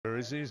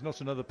is he? He's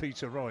not another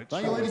Peter Wright.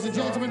 Thank you, ladies and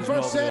gentlemen.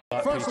 First set,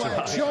 first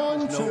leg,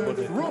 Shawn to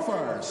throw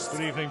first.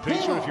 Good evening,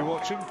 Peter, if you're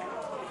watching.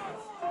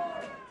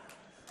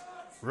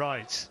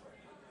 Right.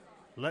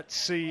 Let's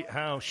see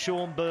how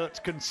Shawn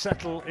Burt can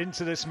settle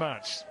into this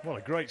match. What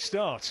a great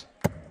start.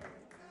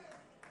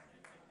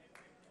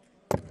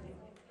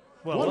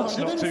 Well, that's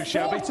not too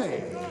shabby.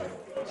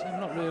 So I'm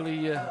not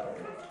really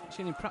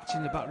seen him practice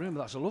in the back room,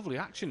 but that's a lovely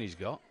action he's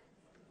got.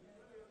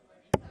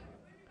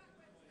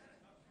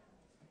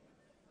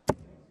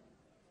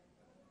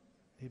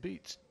 He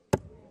beat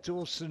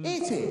Dawson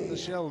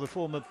Michelle, the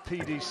former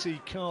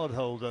PDC card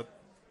holder,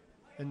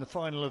 in the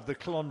final of the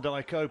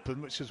Klondike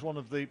Open, which is one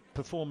of the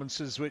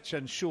performances which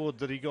ensured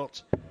that he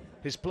got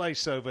his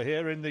place over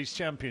here in these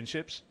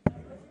championships.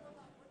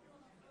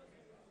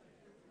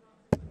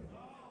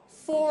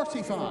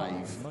 45.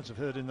 You might have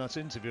heard in that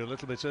interview a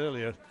little bit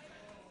earlier,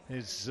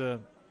 his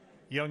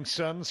young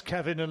sons,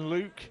 Kevin and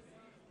Luke,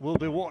 will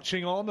be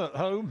watching on at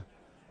home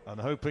and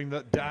hoping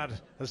that Dad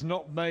has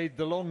not made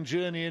the long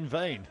journey in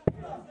vain.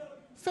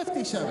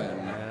 57.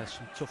 Yeah,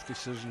 some tough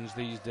decisions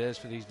these days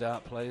for these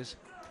dart players.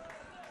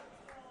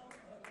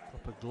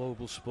 Proper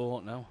global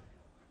sport now.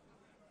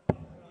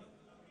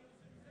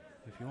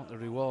 If you want the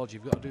rewards,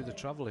 you've got to do the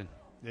travelling.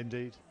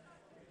 Indeed.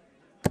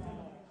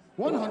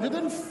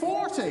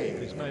 140.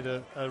 He's made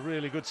a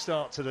really good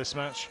start to this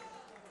match.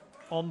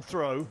 On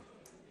throw.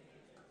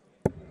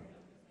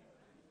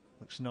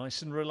 Looks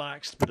nice and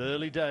relaxed, but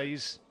early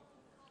days.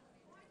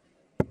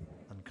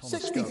 And Connor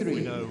Scutt, we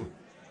know,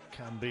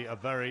 can be a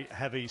very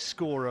heavy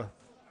scorer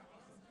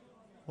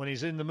when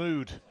he's in the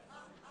mood.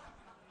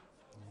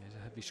 He's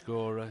a heavy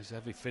scorer, he's a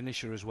heavy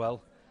finisher as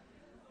well.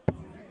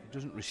 He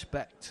doesn't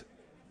respect,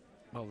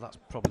 well, that's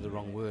probably the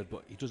wrong word,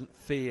 but he doesn't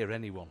fear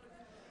anyone.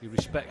 He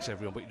respects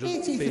everyone, but he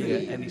doesn't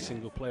fear any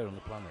single player on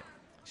the planet.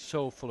 He's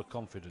so full of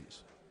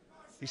confidence.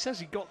 He says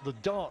he got the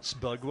darts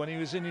bug when he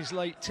was in his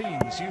late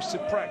teens. He used to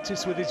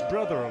practice with his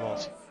brother a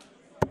lot.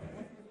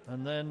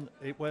 And then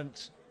it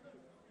went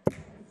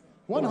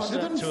one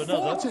step to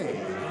another. And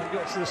he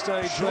got to the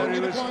stage where he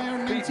was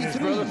beating his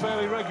brother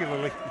fairly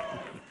regularly.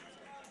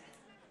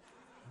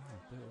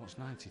 Burt wants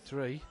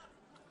 93.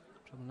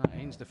 Treble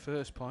 19's the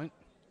first point.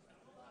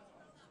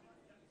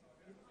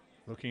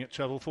 Looking at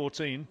treble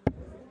 14.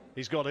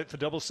 He's got it for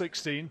double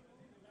 16.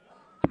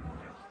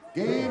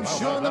 Game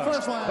Shawn the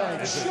first leg.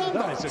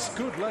 That is a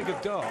good leg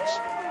of darts.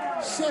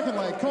 Second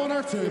leg,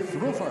 Connor to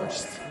throw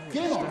first.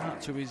 Game on.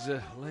 Start to his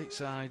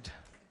Lakeside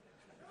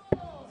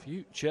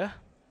future.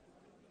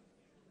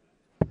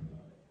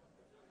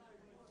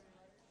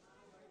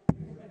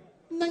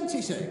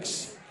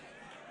 $96.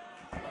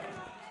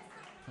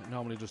 It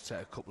normally does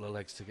take a couple of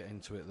legs to get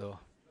into it, though.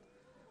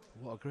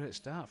 What a great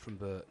start from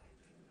Burt.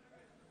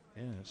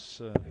 Yeah,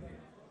 it's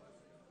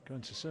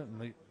going to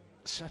certainly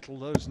settle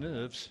those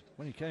nerves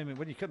when you came in.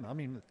 When you come, I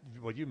mean,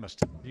 well, you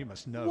must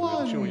know.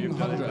 I'm sure you've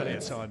done it many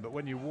a time. But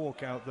when you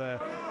walk out there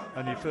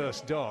and your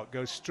first dart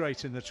goes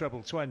straight in the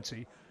treble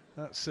 20,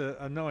 that's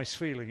a nice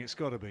feeling. It's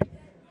got to be.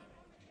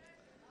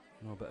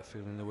 No better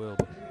feeling in the world.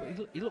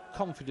 But he looked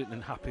confident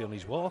and happy on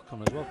his walk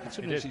on as well.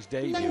 Considering it's his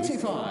debut.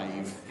 95.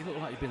 He looked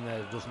like he'd been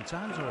there a dozen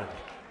times already.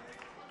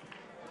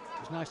 It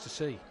was nice to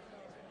see.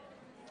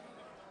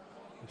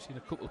 We've seen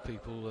a couple of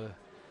people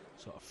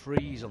sort of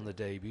freeze on the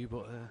debut,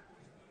 but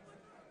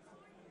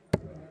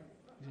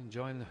he's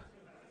enjoying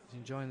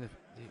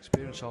the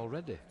experience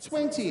already.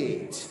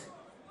 28.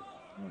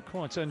 I don't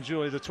quite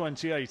enjoy the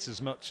 28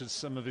 as much as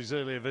some of his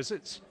earlier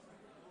visits.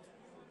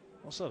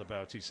 What's that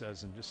about, he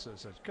says, and just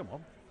says, come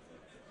on.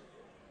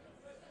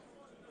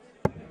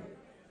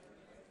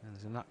 And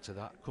there's a knack to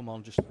that. Come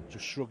on, just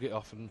shrug it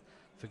off and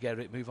forget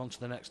it. Move on to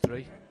the next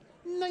three.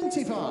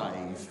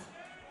 95.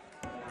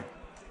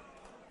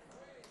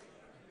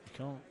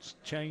 You can't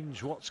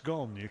change what's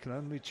gone. You can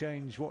only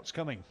change what's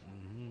coming.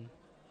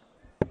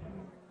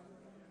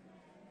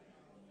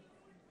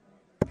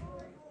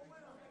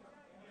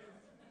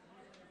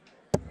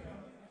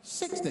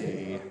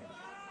 60.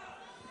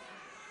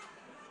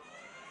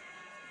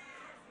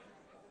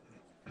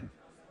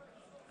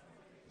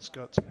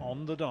 Scutt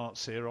on the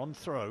darts here, on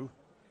throw,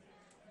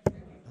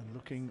 and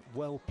looking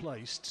well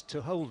placed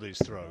to hold his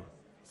throw.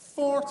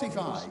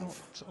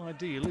 45. It's not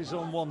ideal, he's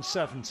on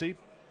 170.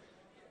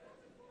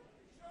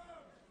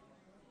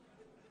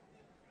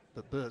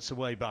 But Burt's a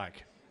way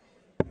back.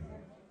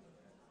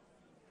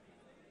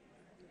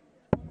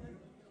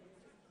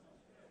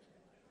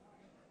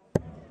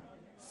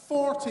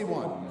 $41.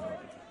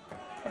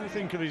 What do you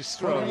think of his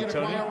throw,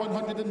 Tony?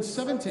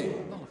 170.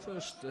 Well,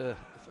 the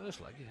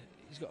first leg,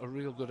 he's got a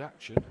real good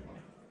action.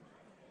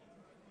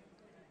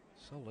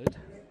 Solid.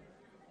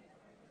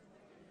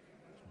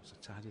 Wants to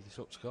tidy this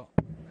up, Scott.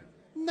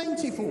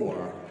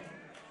 94.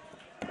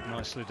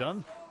 Nicely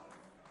done.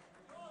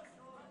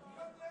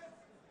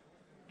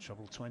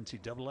 Treble 20,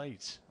 double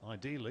 8,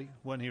 ideally,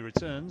 when he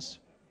returns.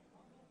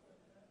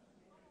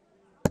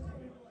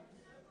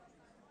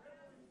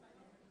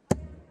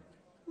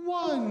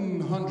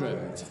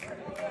 $100.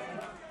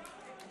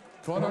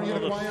 Connor, you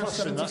require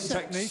fuss in that 76.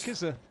 technique,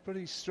 is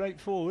pretty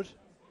straightforward.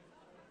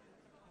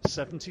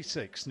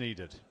 76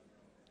 needed.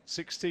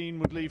 16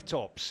 would leave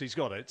Tops. He's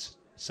got it.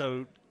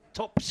 So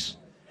Tops.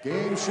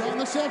 Game shot in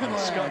the second leg.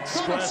 Scutt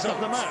squares up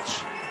the match.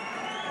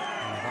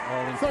 That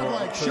all Third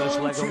important leg, first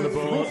Shawn leg on the to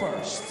board.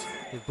 first.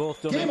 They've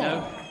both done Game it now.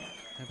 on.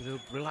 Maybe they'll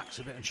relax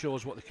a bit and show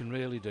us what they can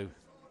really do.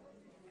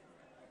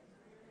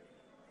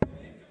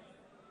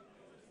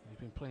 He's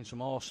been playing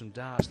some awesome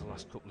darts the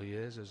last couple of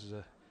years as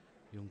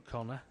young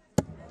Connor.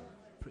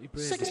 Pretty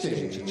brave 60.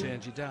 decision to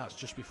change your darts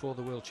just before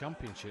the World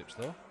Championships,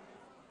 though.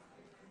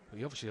 But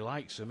he obviously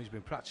likes them. He's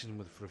been practicing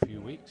with them for a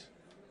few weeks.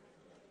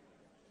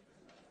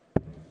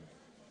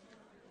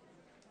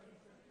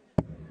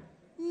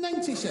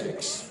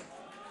 $96.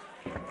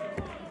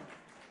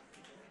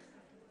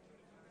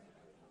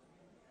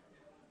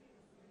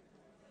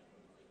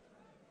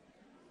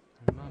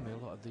 Remind me a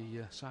lot of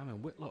the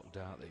Simon Whitlock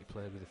dart that he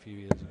played with a few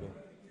years ago.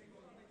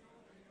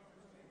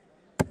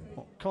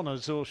 What,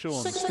 Connor's or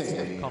Shawn's?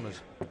 60.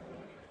 Connors.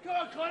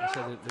 I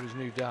said that there is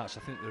new darts.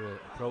 I think they're a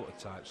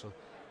prototype, so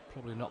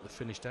probably not the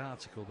finished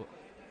article, but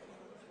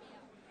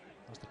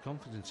that's the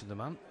confidence in the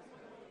man.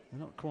 They're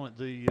not quite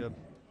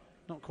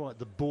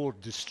the board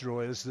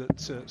destroyers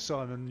that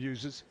Simon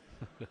uses.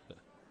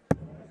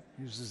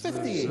 Uses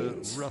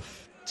those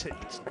rough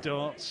tipped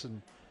darts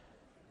and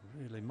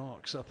really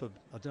marks up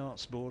a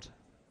darts board.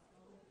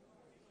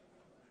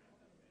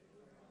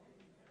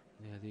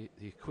 Yeah,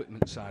 the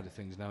equipment side of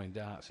things now in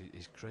darts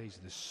is crazy.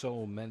 There's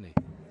so many.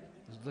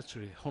 There's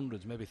literally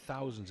hundreds, maybe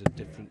thousands of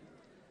different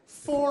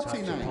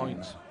types of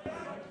points.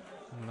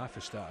 When I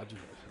first started, you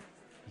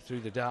threw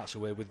the darts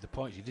away with the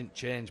points. You didn't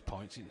change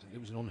points. It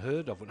was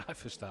unheard of when I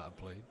first started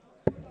playing.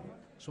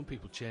 Some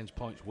people change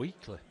points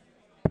weekly.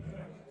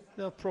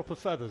 They are proper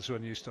feathers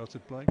when you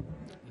started playing.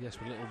 Yes,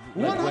 with little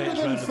red weights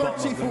around the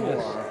bottom of them. 134.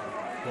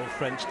 Yes. Little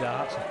French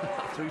darts.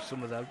 I threw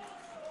some of them.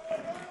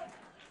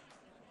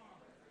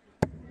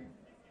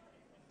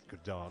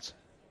 Good dart.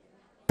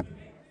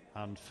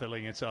 And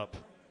filling it up.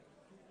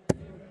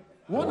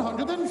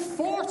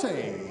 140.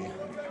 He's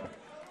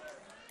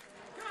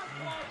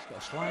got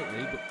a slight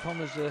lead, but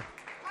Connor's in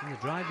the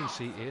driving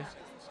seat here.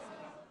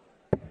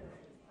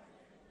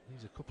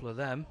 There's a couple of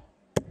them.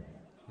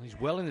 And he's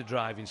well in the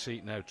driving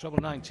seat now. Treble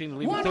 19,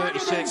 leaving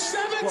 36.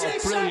 What a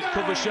brilliant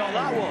cover shot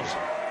that was.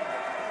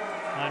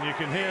 And you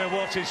can hear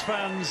what his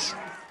fans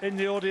in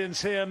the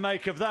audience here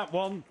make of that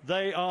one.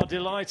 They are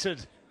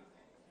delighted.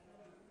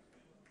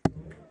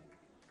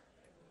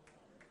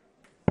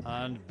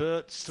 And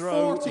Burt's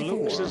throw 44.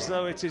 looks as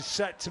though it is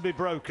set to be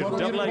broken. Connor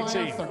Double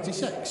require 18.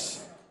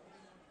 36.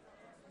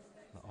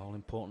 That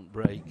all-important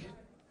break.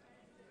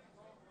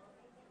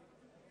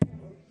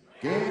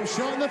 Game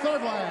shot in the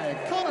third leg.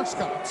 Connor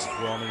Scutt.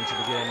 Warming into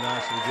the game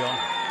nicely, John.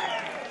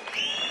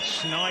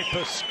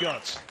 Sniper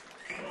Scutt.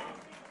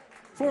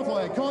 Fourth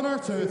leg, Connor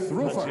to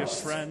throw Plenty of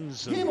first.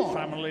 friends Game and on.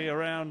 family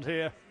around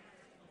here,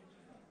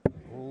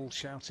 all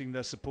shouting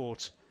their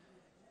support.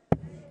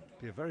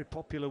 Be a very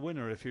popular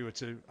winner if he were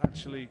to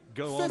actually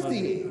go on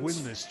 58. and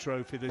win this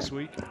trophy this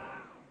week.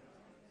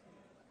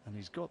 And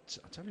he's got,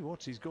 I tell you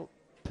what, he's got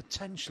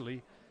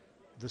potentially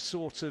the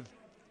sort of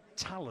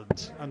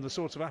talent and the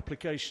sort of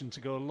application to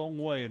go a long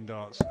way in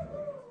darts.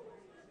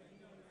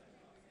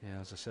 Yeah,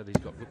 as I said, he's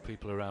got good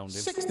people around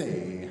him.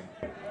 60.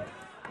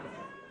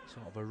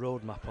 Sort of a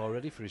roadmap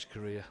already for his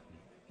career.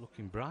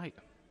 Looking bright.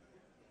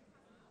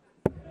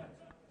 It's a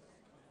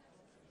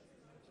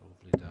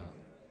lovely dart.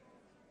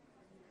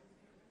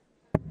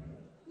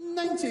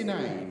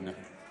 99.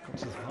 Got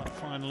to the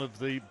final of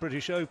the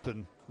British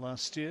Open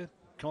last year,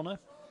 Connor.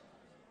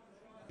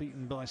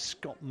 Beaten by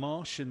Scott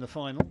Marsh in the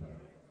final.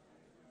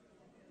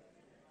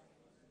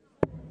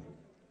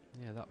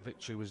 Yeah, that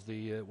victory was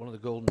the one of the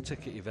golden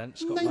ticket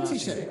events. Scott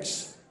 96.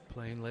 Martin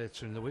playing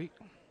later in the week.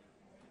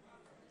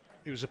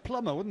 He was a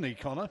plumber, wasn't he,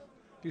 Connor?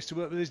 Used to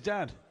work with his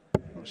dad.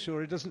 Not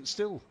sure he doesn't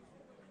still.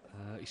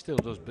 He still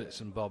does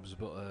bits and bobs,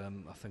 but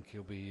I think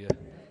he'll be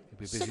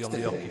busy 60. on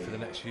the hockey for the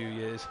next few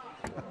years.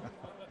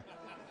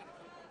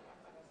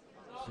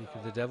 Speak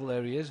of the devil,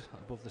 there he is,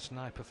 above the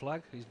sniper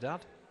flag, his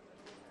dad.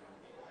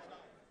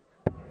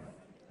 A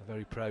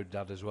very proud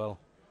dad as well.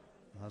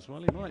 As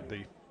well he might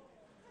be.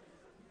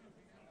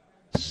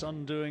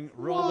 Son doing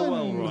rather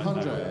well right now.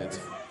 100.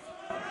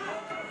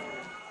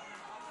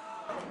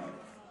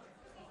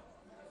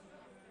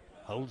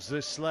 Holds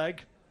this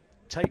leg,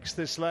 takes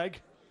this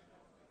leg,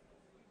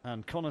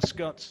 and Connor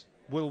Scutt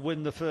will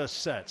win the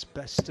first set.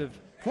 Best of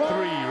three,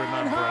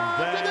 remember,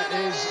 and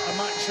there is a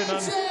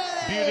maximum,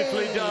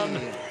 beautifully done.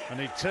 And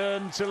he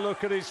turned to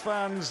look at his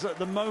fans at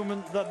the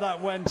moment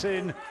that went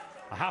in.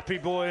 A happy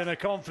boy and a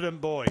confident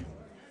boy.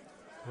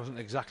 It wasn't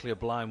exactly a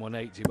blind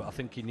 180, but I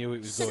think he knew it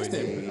was going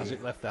 60. in as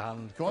it left the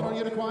hand. Connor,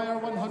 you require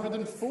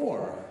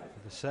 104.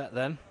 The set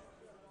then.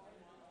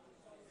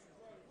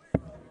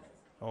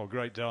 Oh,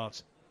 great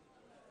dart.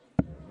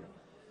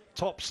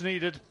 Tops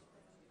needed.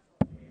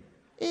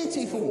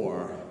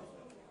 84.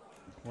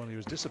 Well, he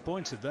was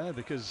disappointed there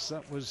because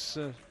that was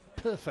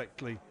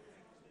perfectly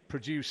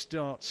produced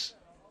darts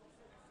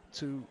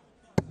to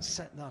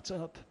set that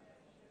up.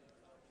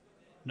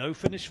 No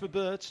finish for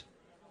Burt.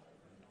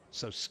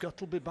 So Scutt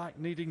will be back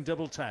needing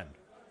double 10.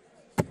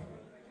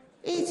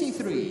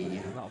 83.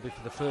 And that'll be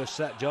for the first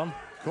set, John.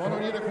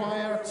 Corner you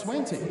require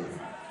 20.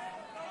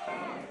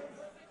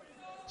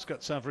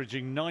 Scutt's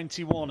averaging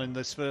 91 in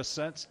this first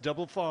set.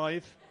 Double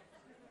 5.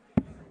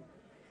 Oh,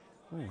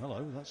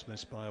 hello. That's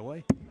missed by a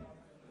way.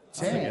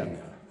 10.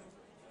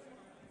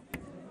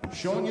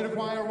 Shawn, you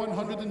require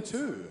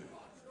 102.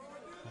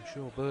 I'm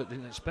sure Burt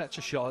didn't expect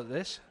a shot at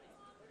this.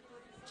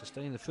 To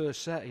stay in the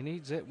first set, he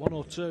needs it.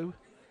 102.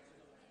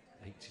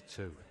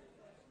 82.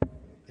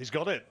 He's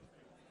got it.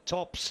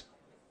 Tops.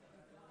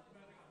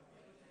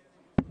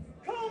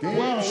 Game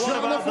Well, what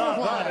shot about that?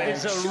 flag. That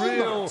is a Shawn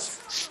real Burt.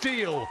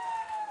 steal.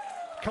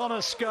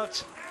 Connor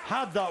Scutt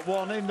had that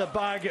one in the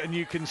bag, and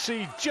you can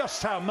see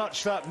just how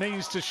much that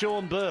means to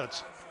Shawn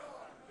Burt.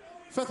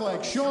 Fifth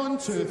leg, Shawn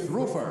to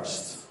throw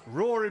first.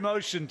 Raw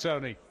emotion,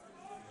 Tony.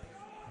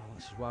 Well,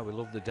 this is why we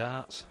love the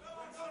darts.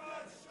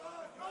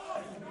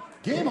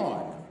 Game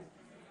on.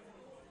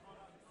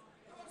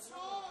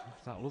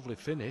 That lovely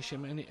finish. I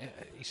mean,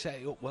 he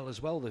set it up well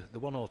as well, the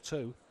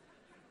 102.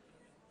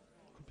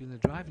 Could be in the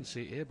driving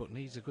seat here, but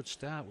needs a good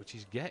start, which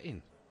he's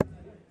getting.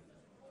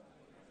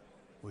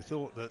 We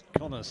thought that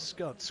Connor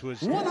Scutt was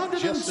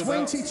just about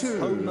 122.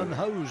 home and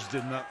hosed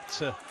in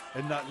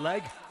that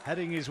leg,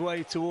 heading his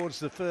way towards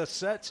the first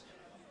set.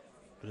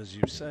 But as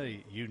you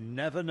say, you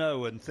never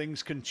know, and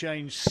things can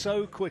change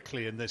so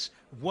quickly in this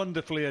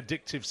wonderfully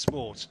addictive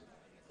sport.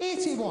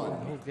 81. The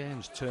whole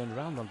game's turned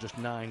around on just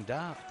 9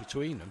 darts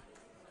between them.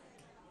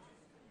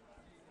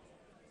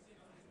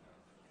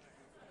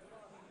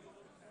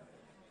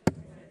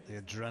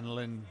 The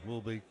adrenaline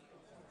will be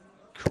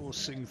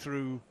coursing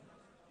through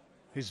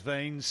his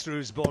veins, through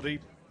his body.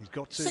 He's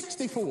got to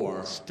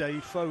 64. stay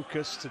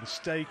focused and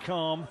stay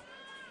calm,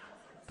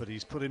 but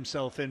he's put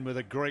himself in with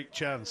a great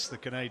chance, the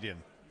Canadian.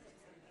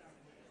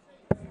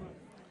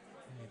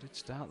 He did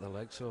start the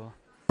leg, so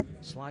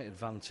slight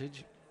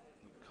advantage.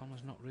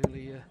 Connor's not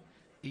really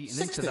eating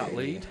 60. into that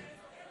lead.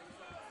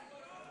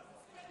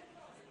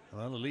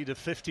 Well, a lead of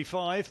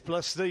 55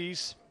 plus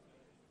these.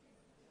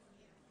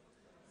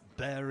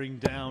 Bearing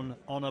down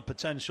on a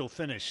potential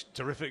finish.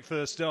 Terrific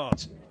first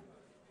start.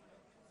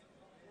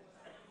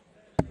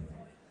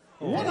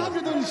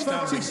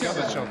 137.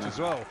 Cover shot as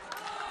well.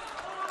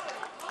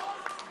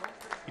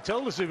 He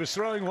told us he was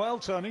throwing well,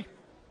 Tony.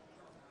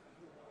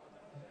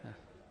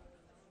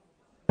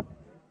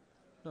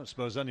 Don't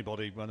suppose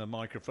anybody, when a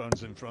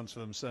microphone's in front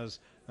of them, says,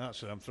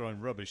 actually, I'm throwing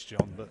rubbish,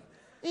 John. But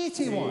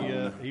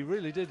 81. he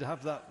really did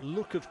have that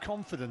look of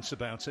confidence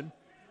about him.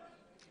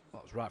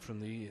 That was right from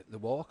the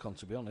walk-on,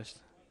 to be honest.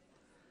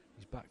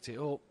 He's backed it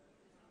up.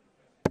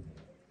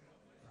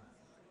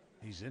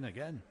 He's in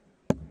again.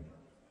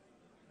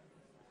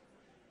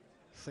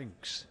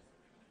 Thinks.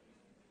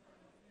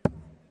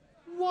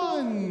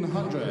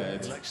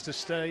 100. Elects to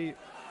stay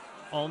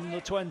on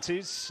the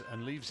 20s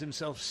and leaves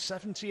himself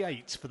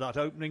 78 for that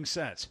opening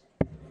set.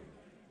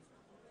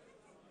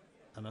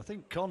 And I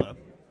think Connor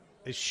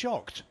is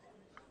shocked.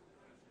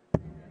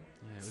 Yeah,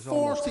 it was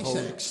almost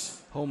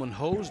 46. home and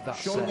hosed that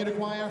Shawn, you set.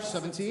 require It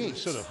 78.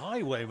 was sort of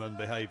highwayman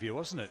behaviour,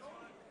 wasn't it?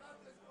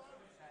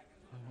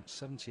 Oh, what's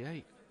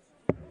 78?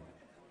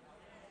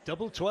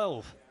 Double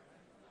 12.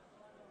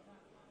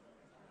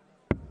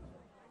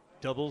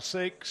 Double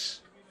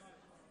 6.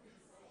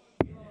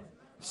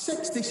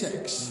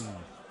 66.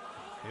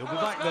 He'll be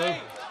back though.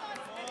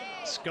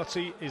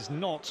 Scotty is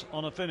not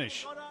on a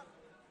finish.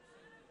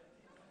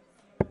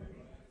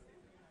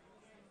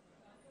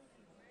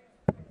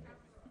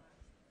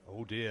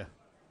 Oh dear.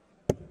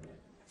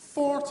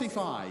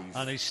 45.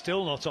 And he's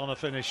still not on a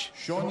finish.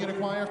 Shawn, you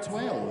require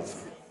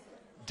 12.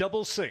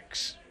 Double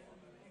 6.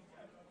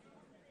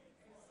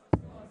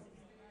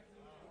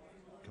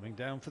 Coming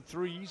down for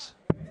threes.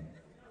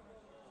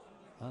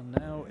 And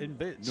now in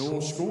bits. No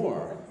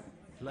score.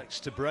 Elects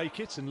to break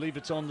it and leave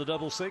it on the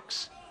double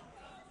 6.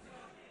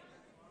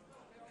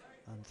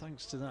 And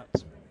thanks to that,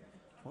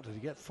 what did he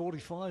get?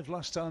 45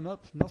 last time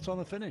up, not on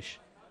a finish.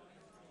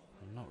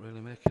 I'm not really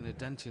making a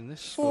dent in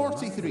this score.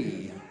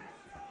 43.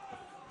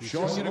 He's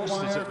Shawn, just you lost it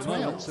require at the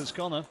moment, 12. says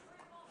Connor.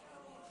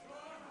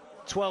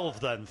 12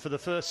 then for the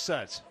first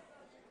set.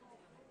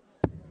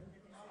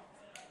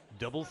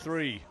 Double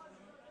 3.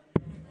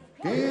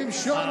 Game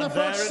shot in And the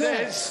there first it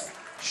set. is.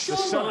 The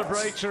Shawn Burt.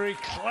 celebratory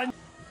clench.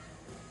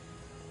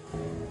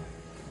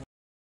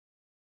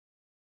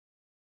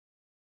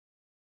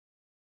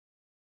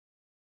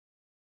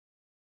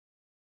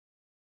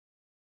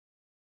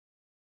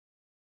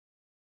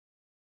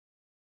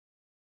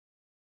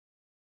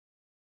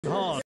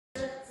 Hard.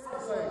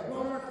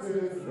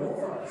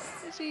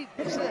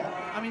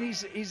 I mean,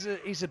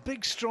 he's a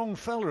big, strong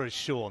fella, is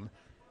Shawn,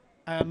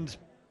 and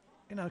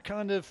you know,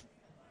 kind of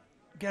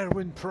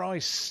Gerwin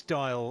Price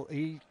style.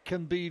 He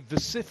can be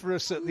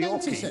vociferous at the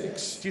hockey.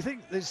 96. Do you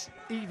think there's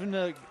even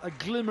a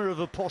glimmer of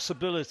a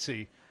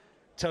possibility,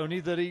 Tony,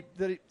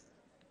 that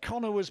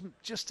Connor was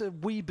just a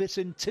wee bit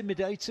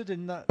intimidated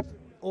in that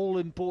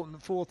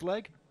all-important fourth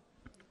leg?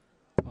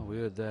 Well, we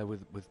heard there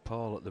with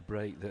Paul at the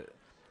break that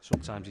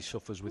sometimes he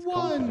suffers with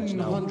confidence.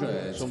 Now,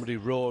 100. somebody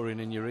roaring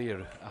in your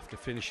ear after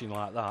finishing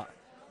like that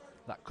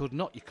could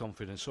knock your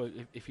confidence. So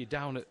if you're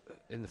down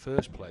in the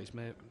first place,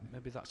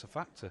 maybe that's a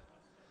factor.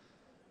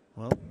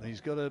 Well,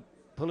 he's got to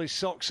pull his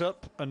socks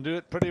up and do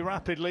it pretty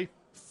rapidly.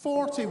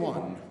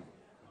 41.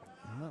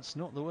 And that's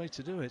not the way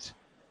to do it.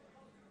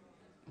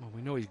 Well,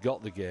 we know he's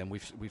got the game.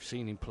 We've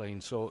seen him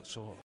playing so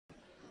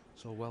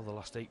well the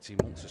last 18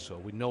 months or so.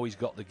 We know he's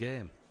got the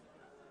game.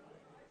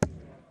 But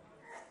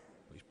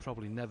he's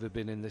probably never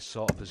been in this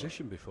sort of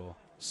position before.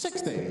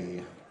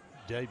 60.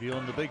 Debut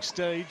on the big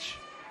stage.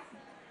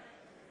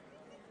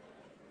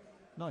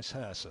 Nice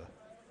hair, sir.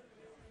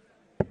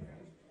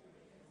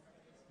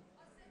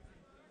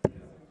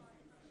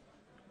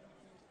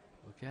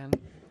 Again,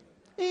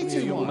 a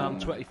young man,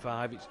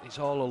 25. It's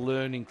all a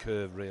learning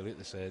curve, really, at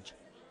this age.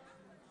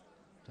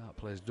 Dart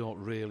players don't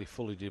really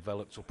fully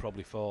develop till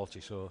probably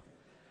 40, so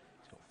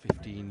he's got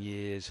 15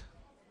 years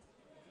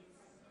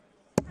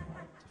to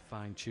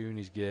fine-tune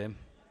his game.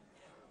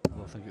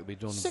 Well, I think it'll be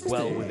done 60.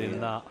 well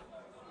within that.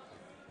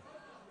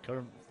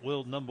 Current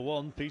world number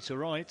one, Peter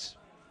Wright,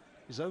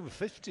 is over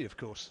 50, of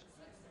course.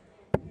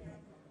 The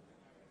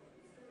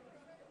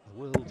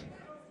world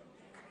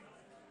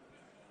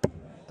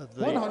of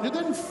the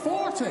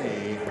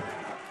 140.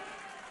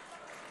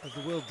 Of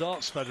the World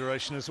Darts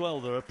Federation as well.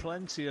 There are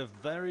plenty of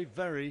very,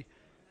 very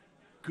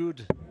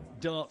good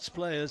darts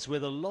players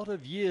with a lot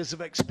of years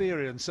of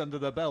experience under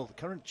their belt.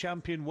 Current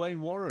champion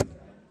Wayne Warren,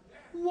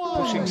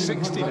 pushing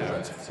 60 now.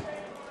 Yeah,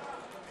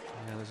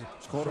 there's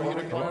a lot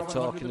of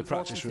talk in the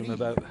practice room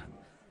about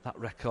that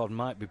record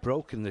might be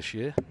broken this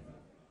year.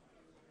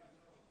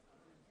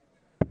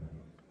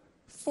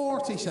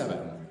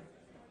 47.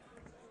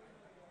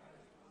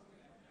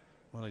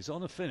 Well, he's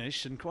on a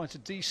finish, and quite a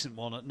decent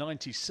one at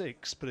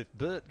 96, but if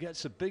Burt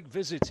gets a big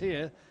visit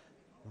here,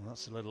 well,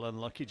 that's a little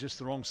unlucky, just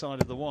the wrong side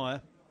of the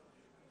wire.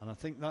 And I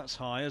think that's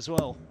high as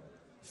well.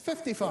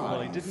 55.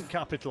 Well, he didn't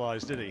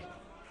capitalise, did he?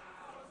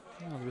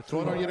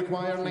 Total you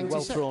require 96.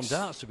 Well thrown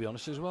darts, to be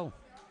honest, as well.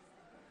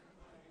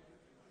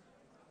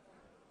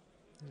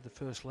 The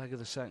first leg of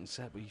the second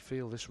set, but you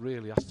feel this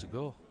really has to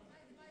go.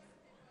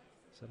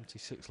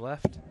 76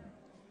 left.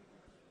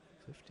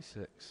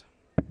 56.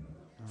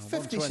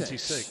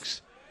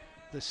 126.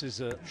 This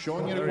is a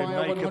Shawn, you very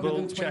require makeable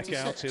 126.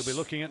 check-out. He'll be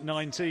looking at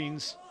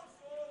 19s.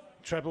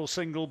 Treble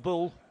single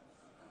bull.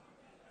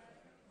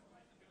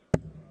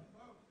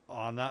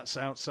 Oh, and that's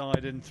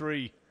outside in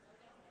 3.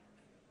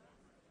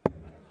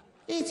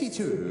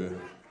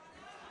 82.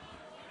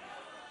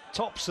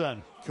 Tops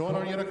then.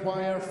 Corner you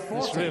require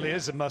 40. This really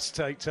is a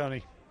must-take,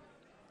 Tony.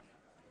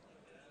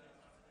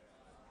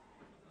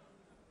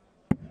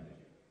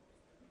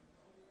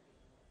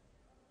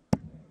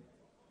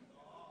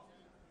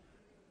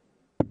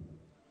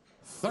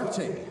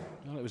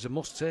 Well, it was a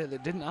must-take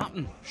that didn't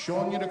happen.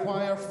 Shawn, you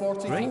require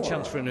 44. Great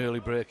chance for an early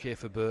break here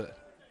for Burt.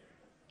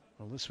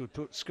 Well, this would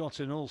put Scutt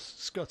in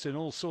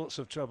all sorts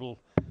of trouble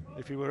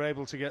if he were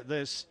able to get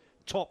this.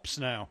 Tops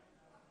now.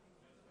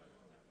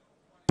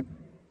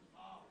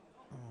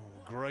 Oh,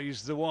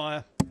 grazed the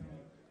wire.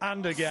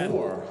 And again.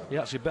 4. He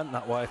actually bent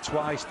that wire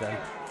twice then.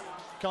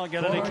 Can't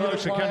get any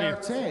closer, can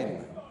you?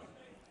 10.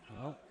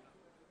 Well,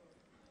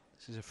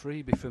 this is a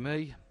freebie for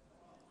me.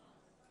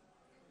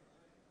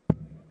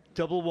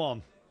 Double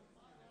one.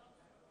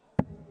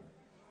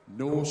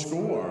 No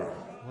score.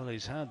 Well,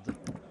 he's had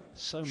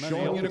so many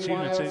Shawn, you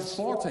require opportunities.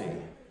 40.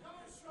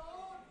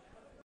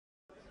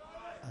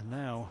 And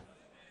now,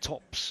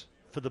 tops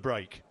for the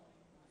break.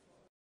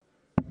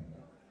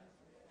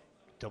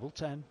 Double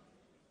 10.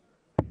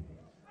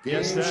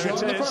 Yes, there Shawn,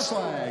 it the is. first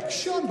leg.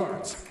 Shawn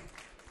Burt.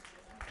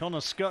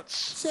 Connor Scutt's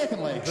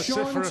Second leg.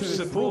 Shawn vociferous to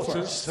supporters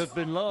Rovers. have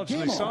been largely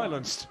Game on.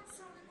 silenced.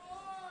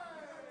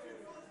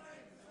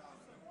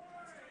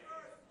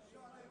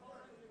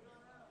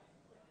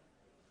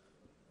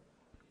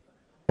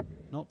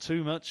 Not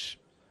too much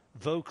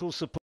vocal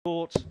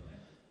support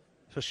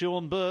for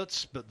Shawn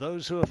Burt, but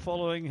those who are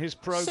following his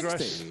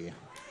progress 60.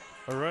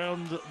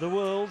 around the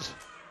world,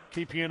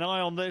 keeping an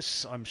eye on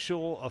this, I'm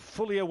sure are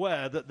fully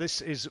aware that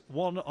this is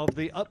one of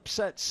the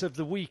upsets of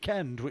the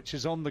weekend, which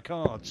is on the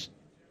cards.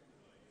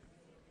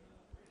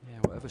 Yeah,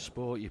 whatever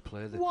sport you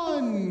play, the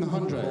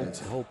 100.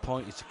 whole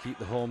point is to keep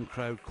the home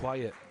crowd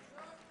quiet.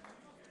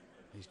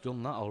 He's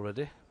done that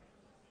already.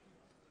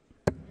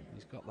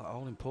 He's got that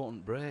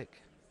all-important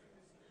break.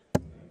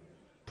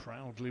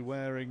 Proudly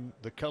wearing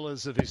the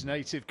colours of his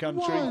native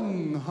country.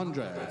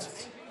 100.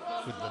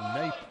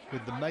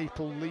 With the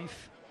maple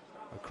leaf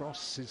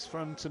across his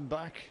front and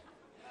back.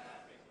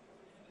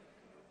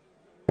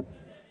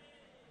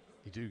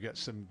 You do get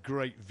some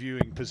great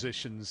viewing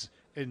positions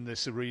in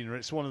this arena.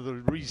 It's one of the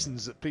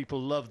reasons that people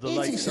love the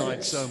 86.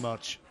 Lakeside so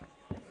much.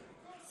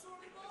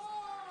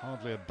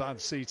 Hardly a bad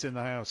seat in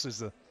the house, is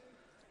there?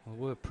 Well,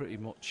 we're pretty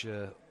much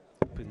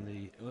up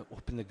in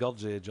the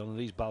God's age on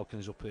these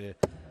balconies up here.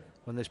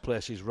 When this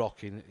place is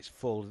rocking, it's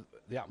full.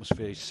 The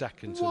atmosphere is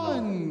second to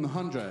none.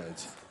 100.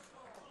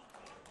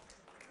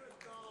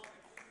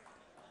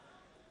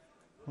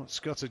 What's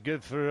Scutt to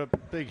give for a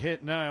big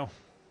hit now?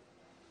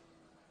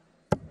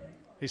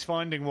 He's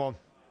finding one.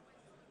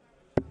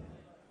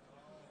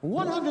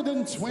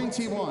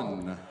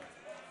 121.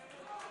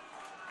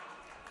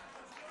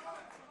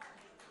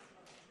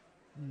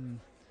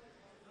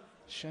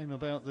 Shame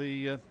about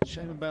the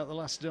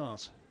last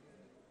dart.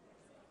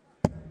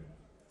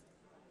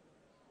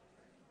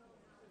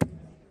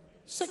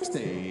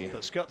 60.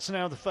 But Scutt's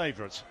now the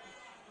favourite.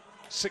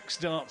 6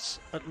 darts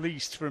at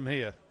least from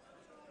here.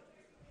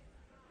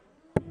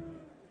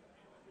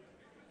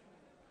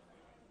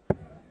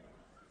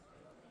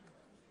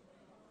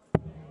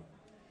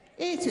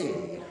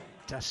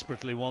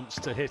 Desperately wants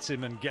to hit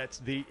him and get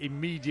the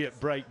immediate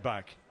break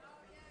back.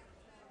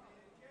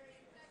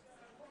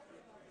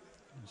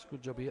 It's a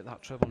good job he hit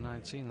that treble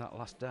 19, that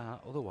last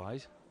dart.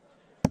 Otherwise,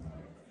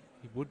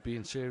 he would be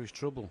in serious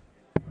trouble.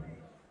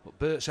 But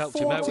Burt's helped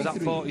him out with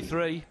that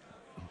 43.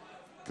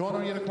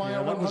 Corner, you require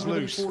Yeah, that was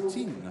loose.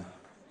 114.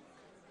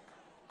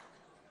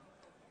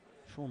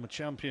 Former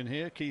champion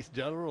here, Keith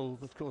Deller, will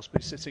of course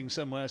be sitting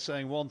somewhere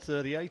saying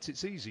 138.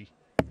 It's easy.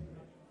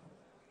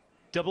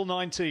 Double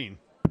 19.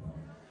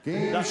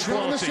 Game That's shot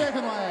in the quality.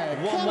 second leg.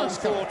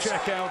 114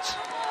 check out,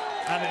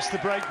 and it's the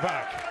break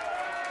back.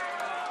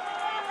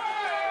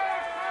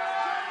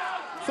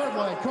 Third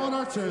leg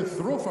corner to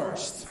throw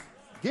first.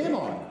 Game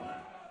on.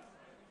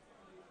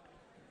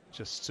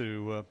 Just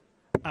to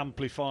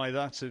amplify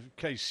that, in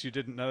case you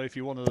didn't know, if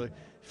you're one of the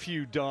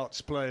few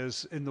darts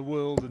players in the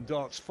world and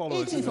darts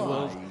followers in the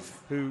world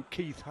 85. who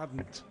Keith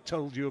hadn't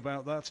told you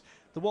about that,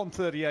 the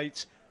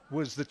 138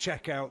 was the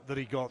checkout that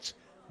he got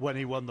when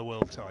he won the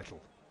world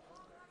title.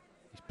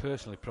 He's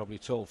personally probably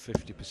told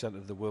 50%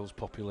 of the world's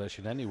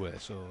population anyway,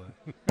 so...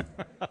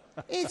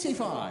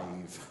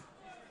 85.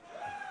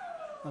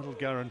 That'll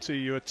guarantee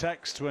you a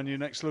text when you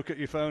next look at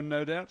your phone,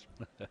 no doubt.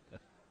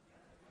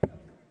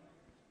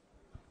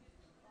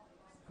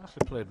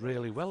 Actually played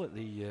really well at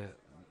the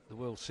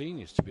World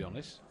Seniors, to be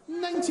honest.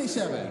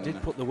 97. He did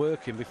put the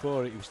work in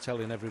before he was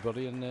telling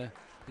everybody, and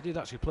he did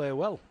actually play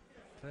well.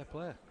 Fair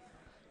play. In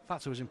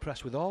fact, I was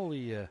impressed with all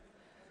the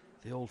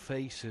old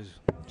faces.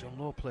 John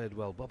Law played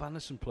well. Bob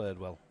Anderson played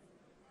well.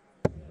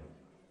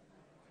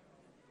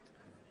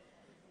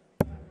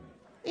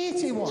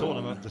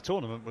 81. The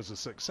tournament was a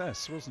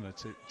success, wasn't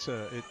it?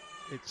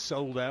 It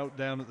sold out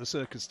down at the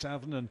Circus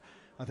Tavern, and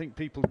I think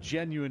people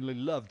genuinely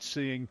loved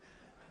seeing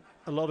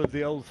a lot of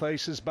the old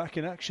faces back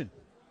in action.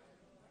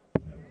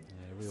 Yeah,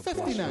 real blast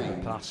from 59.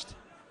 the past.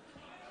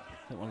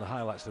 I think one of the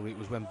highlights of the week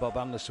was when Bob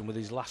Anderson, with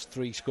his last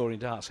 3 scoring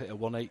darts, hit a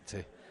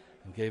 180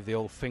 and gave the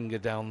old finger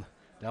down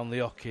the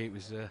hockey. It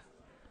was a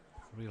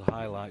real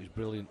highlight. It was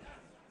brilliant.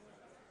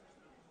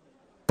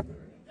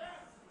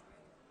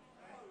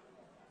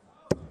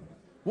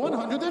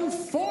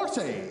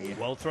 $140.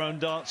 Well thrown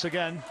darts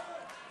again.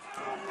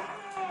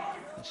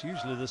 It's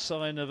usually the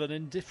sign of an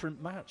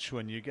indifferent match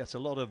when you get a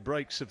lot of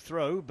breaks of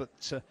throw, but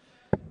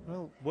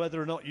well,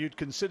 whether or not you'd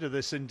consider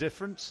this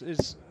indifference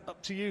is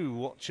up to you,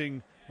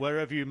 watching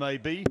wherever you may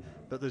be.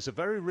 But there's a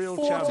very real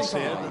chance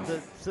here that the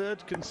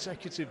 3rd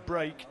consecutive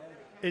break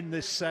in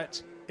this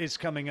set is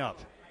coming up.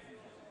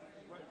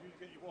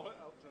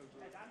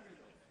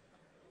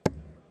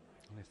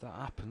 And if that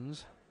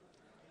happens,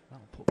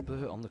 that'll put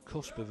Burt on the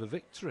cusp of a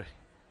victory.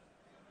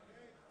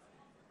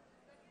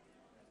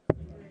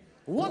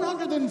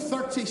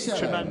 137.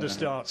 Tremendous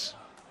darts.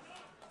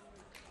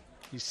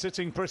 He's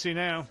sitting pretty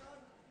now.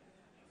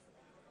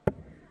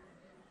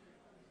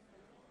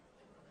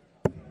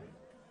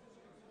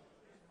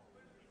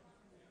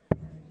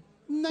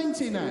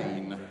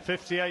 99.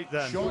 58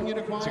 then, Shawn, you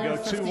to require go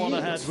 2-1 58.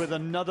 ahead with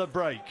another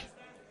break.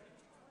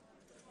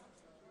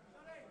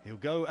 He'll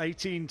go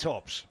 18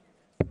 tops.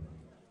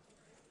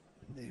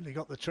 Nearly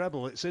got the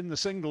treble. It's in the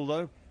single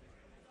though.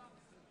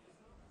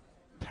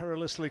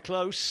 Perilously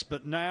close,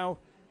 but now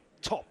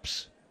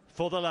tops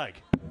for the leg.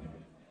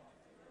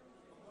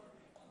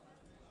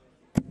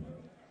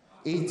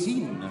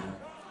 18.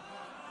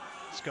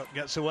 Scutt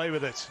gets away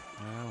with it.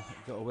 Well,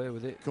 he got away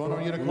with it.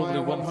 Corner, you Lovely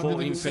require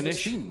 114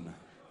 finish. 116.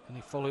 And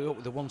he followed it up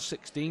with a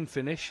 116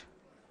 finish.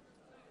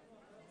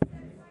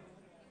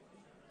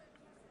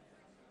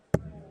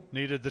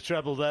 Needed the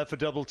treble there for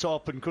double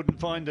top and couldn't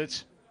find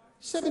it.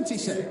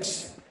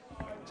 76.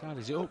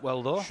 Tidies it up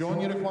well though.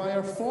 Shawn, you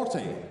require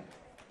 40.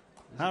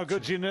 How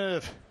good's your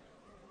nerve?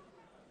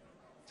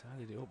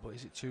 Tidied it up, but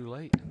is it too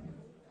late?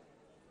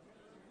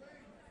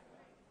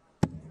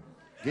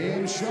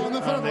 Game Shawn,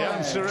 the third And the leg.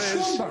 answer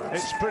is, Shawn Burt.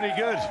 it's pretty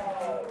good.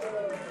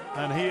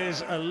 And he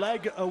is a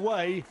leg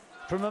away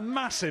from a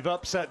massive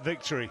upset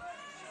victory.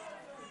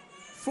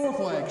 4th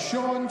leg,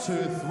 Shawn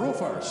to throw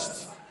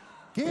first.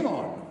 Game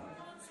on.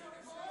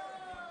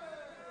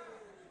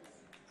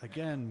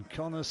 Again,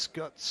 Connor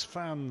Scutt's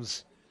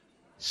fans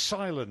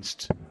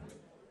silenced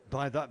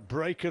by that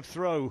break of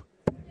throw.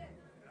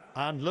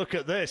 And look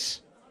at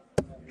this.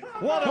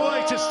 What a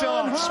way to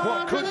start.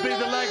 What could be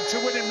the leg to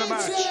win him the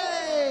match.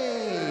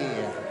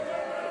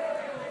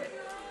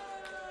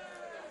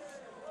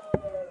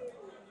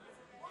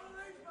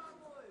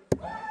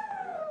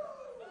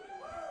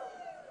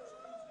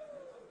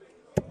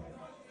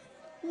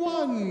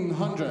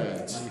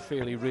 100. You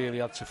feel he really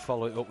had to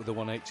follow it up with the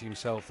 180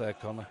 himself there,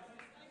 Connor.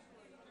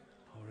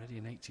 Already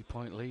an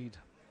 80-point lead.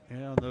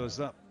 Yeah, there was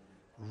that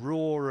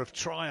roar of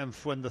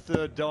triumph when the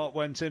third dart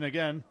went in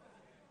again.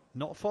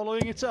 Not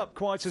following it up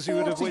quite as he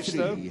would have wished,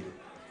 though.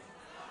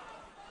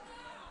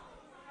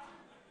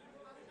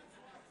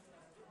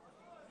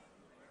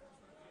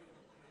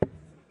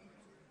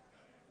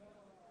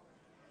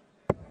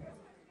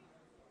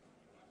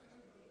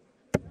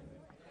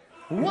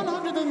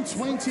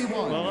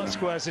 121. Well, that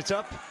squares it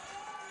up.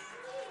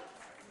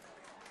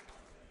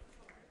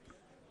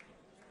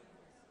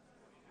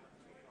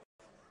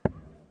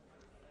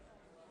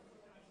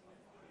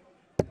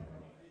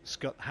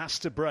 Scutt has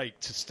to break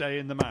to stay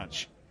in the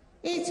match.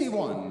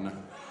 81.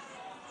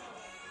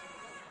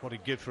 What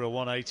he'd give for a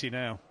 180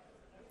 now.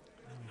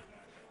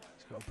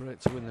 He's got a break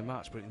to win the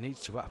match, but it needs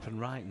to happen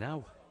right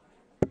now.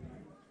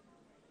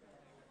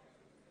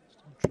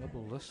 Still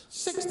troubleless.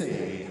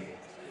 60.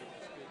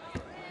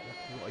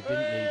 What he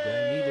didn't need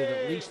there. He needed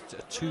at least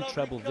a 2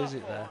 treble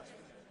visit there.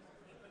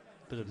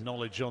 Bit of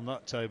knowledge on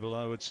that table,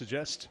 I would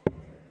suggest.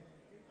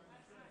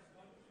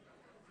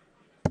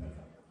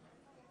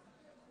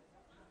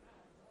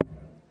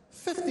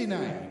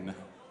 $59.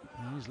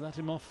 He's let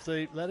him off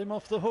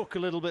the hook a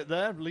little bit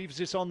there. Leaves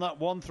it on that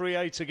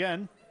 138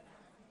 again.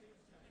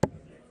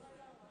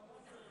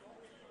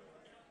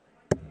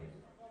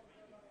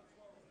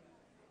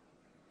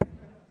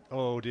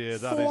 Oh dear,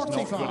 that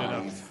 45. Is not good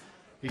enough.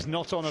 He's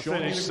not on a Shawn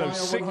finish, so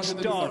 6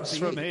 darts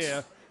from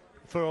here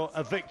for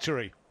a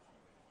victory.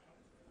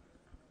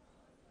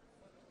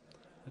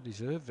 A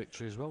deserved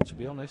victory as well, to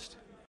be honest.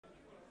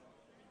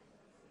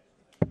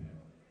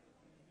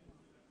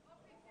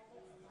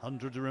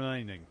 100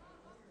 remaining.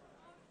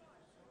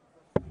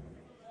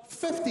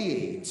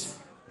 58.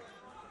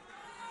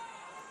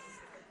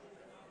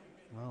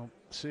 Well,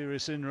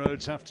 serious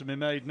inroads have to be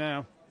made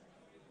now.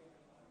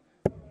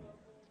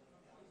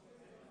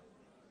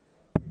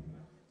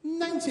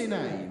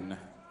 99.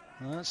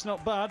 Well, that's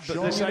not bad, but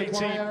Shawn this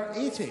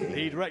 80.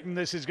 He'd reckon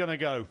this is going to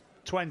go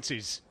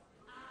 20s.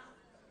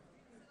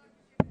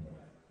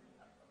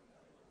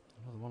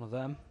 Another one of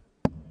them.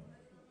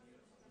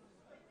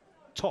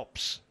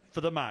 Tops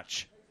for the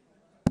match.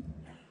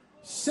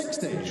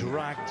 60.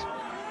 Dragged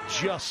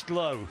just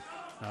low.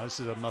 Now this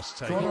is a must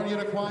take. Connor, you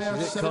require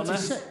This is it, Connor.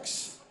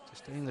 76. To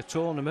stay in the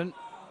tournament.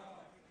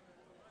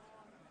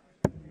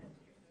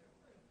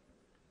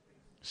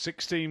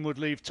 16 would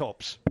leave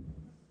tops.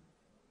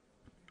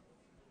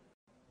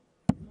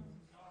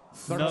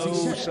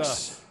 36. No,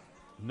 sir.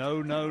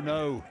 No, no,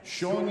 no.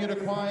 Shawn, you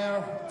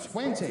require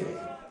 20.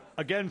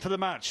 Again for the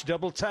match,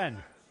 double 10.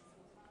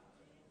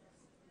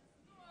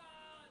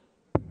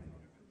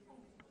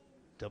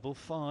 Double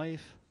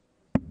 5.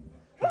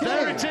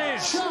 There it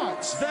is.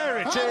 Shot. There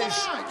it And the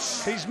is.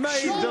 match. He's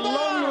made Shawn the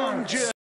long, long Burt. journey.